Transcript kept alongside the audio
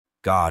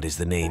God is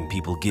the name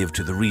people give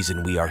to the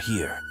reason we are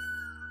here.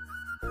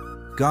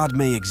 God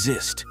may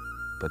exist,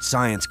 but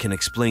science can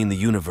explain the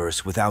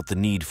universe without the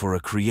need for a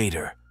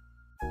creator.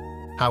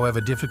 However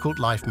difficult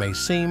life may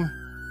seem,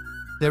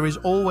 there is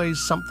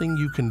always something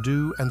you can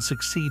do and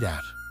succeed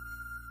at.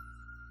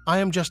 I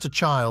am just a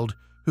child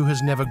who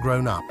has never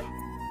grown up.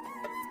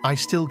 I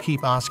still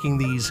keep asking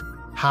these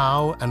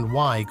how and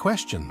why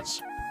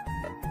questions.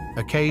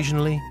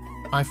 Occasionally,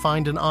 I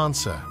find an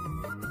answer.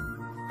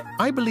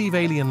 I believe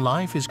alien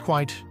life is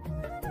quite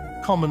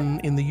common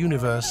in the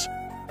universe,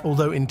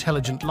 although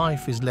intelligent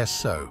life is less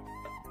so.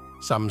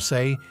 Some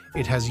say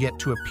it has yet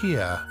to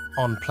appear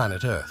on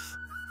planet Earth.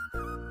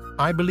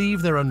 I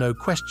believe there are no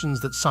questions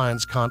that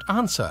science can't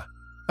answer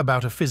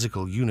about a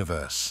physical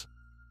universe.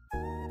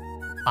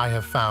 I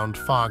have found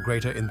far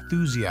greater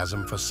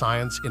enthusiasm for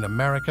science in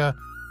America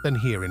than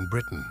here in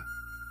Britain.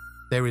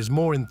 There is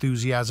more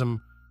enthusiasm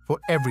for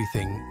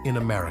everything in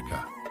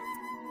America.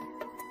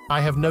 I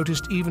have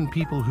noticed even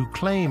people who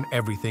claim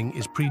everything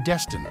is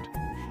predestined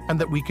and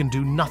that we can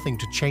do nothing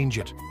to change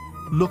it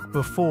look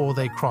before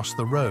they cross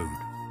the road.